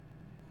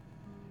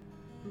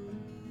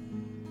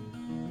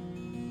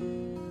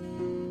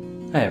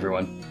Hi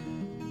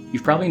everyone.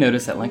 You've probably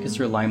noticed that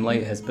Lancaster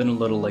Limelight has been a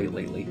little late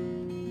lately.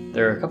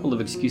 There are a couple of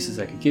excuses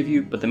I could give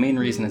you, but the main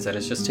reason is that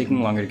it's just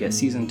taking longer to get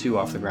Season 2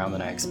 off the ground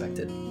than I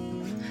expected.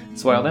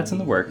 So while that's in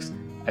the works,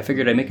 I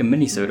figured I'd make a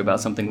mini-sode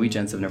about something we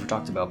gents have never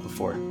talked about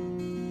before.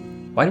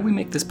 Why did we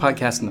make this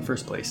podcast in the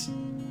first place?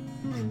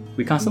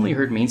 We constantly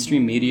heard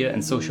mainstream media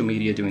and social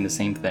media doing the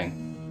same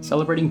thing,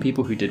 celebrating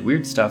people who did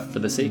weird stuff for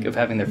the sake of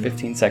having their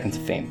 15 seconds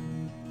of fame.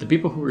 The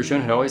people who were shown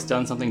had always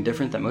done something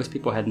different that most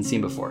people hadn't seen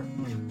before.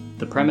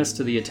 The premise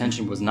to the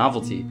attention was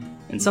novelty,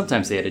 and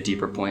sometimes they had a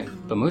deeper point,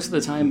 but most of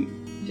the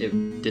time,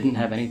 it didn't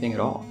have anything at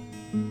all.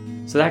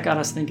 So that got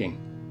us thinking.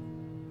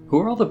 Who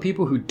are all the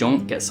people who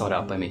don't get sought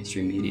out by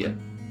mainstream media?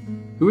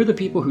 Who are the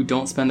people who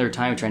don't spend their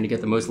time trying to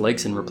get the most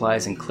likes and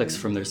replies and clicks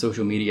from their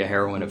social media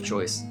heroine of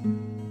choice?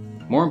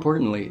 More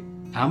importantly,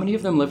 how many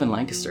of them live in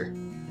Lancaster?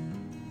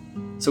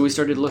 So we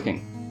started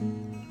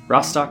looking.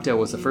 Ross Stockdale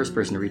was the first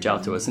person to reach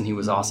out to us, and he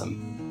was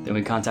awesome. Then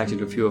we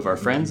contacted a few of our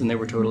friends, and they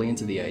were totally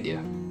into the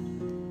idea.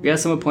 We had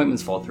some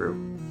appointments fall through.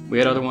 We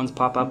had other ones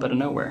pop up out of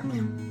nowhere.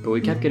 But we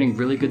kept getting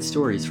really good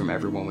stories from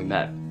everyone we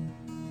met.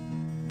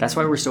 That's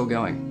why we're still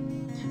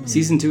going.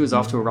 Season 2 is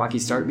off to a rocky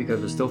start because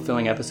we're still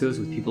filling episodes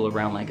with people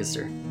around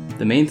Lancaster.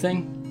 The main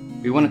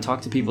thing? We want to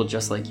talk to people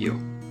just like you.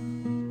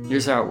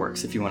 Here's how it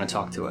works if you want to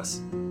talk to us.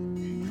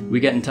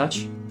 We get in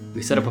touch,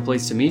 we set up a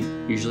place to meet,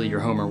 usually your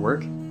home or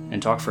work,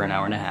 and talk for an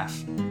hour and a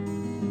half.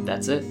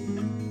 That's it.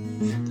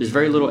 There's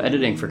very little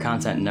editing for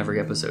content in every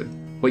episode.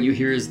 What you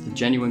hear is the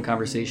genuine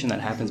conversation that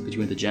happens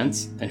between the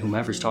gents and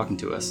whomever's talking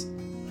to us.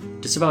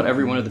 Just about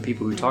every one of the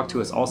people who talked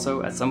to us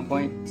also, at some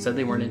point, said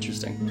they weren't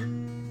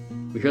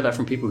interesting. We hear that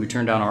from people who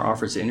turn down our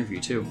offers to interview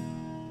too.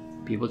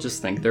 People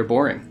just think they're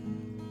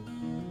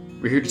boring.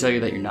 We're here to tell you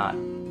that you're not.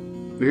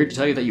 We're here to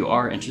tell you that you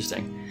are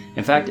interesting.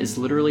 In fact, it's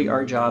literally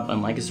our job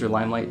on Lancaster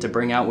Limelight to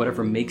bring out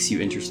whatever makes you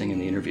interesting in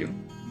the interview.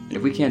 And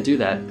if we can't do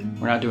that,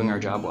 we're not doing our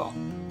job well.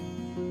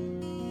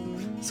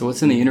 So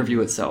what's in the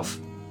interview itself?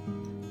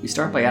 We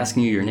start by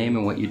asking you your name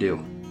and what you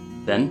do.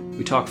 Then,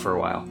 we talk for a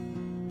while.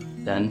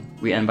 Then,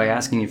 we end by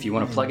asking if you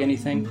want to plug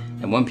anything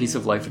and one piece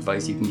of life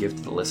advice you can give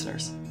to the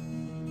listeners.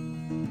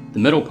 The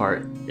middle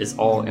part is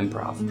all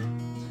improv.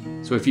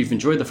 So if you've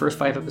enjoyed the first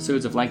 5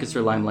 episodes of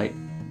Lancaster Limelight,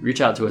 reach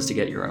out to us to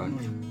get your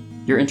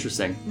own. You're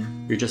interesting.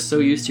 You're just so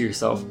used to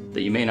yourself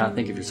that you may not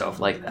think of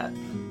yourself like that.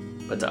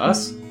 But to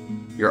us,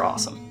 you're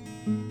awesome.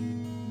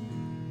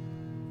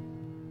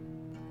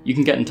 You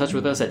can get in touch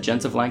with us at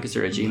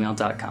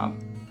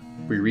gentsoflancaster@gmail.com.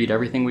 We read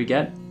everything we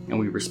get, and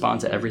we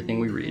respond to everything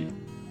we read.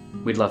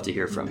 We'd love to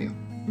hear from you.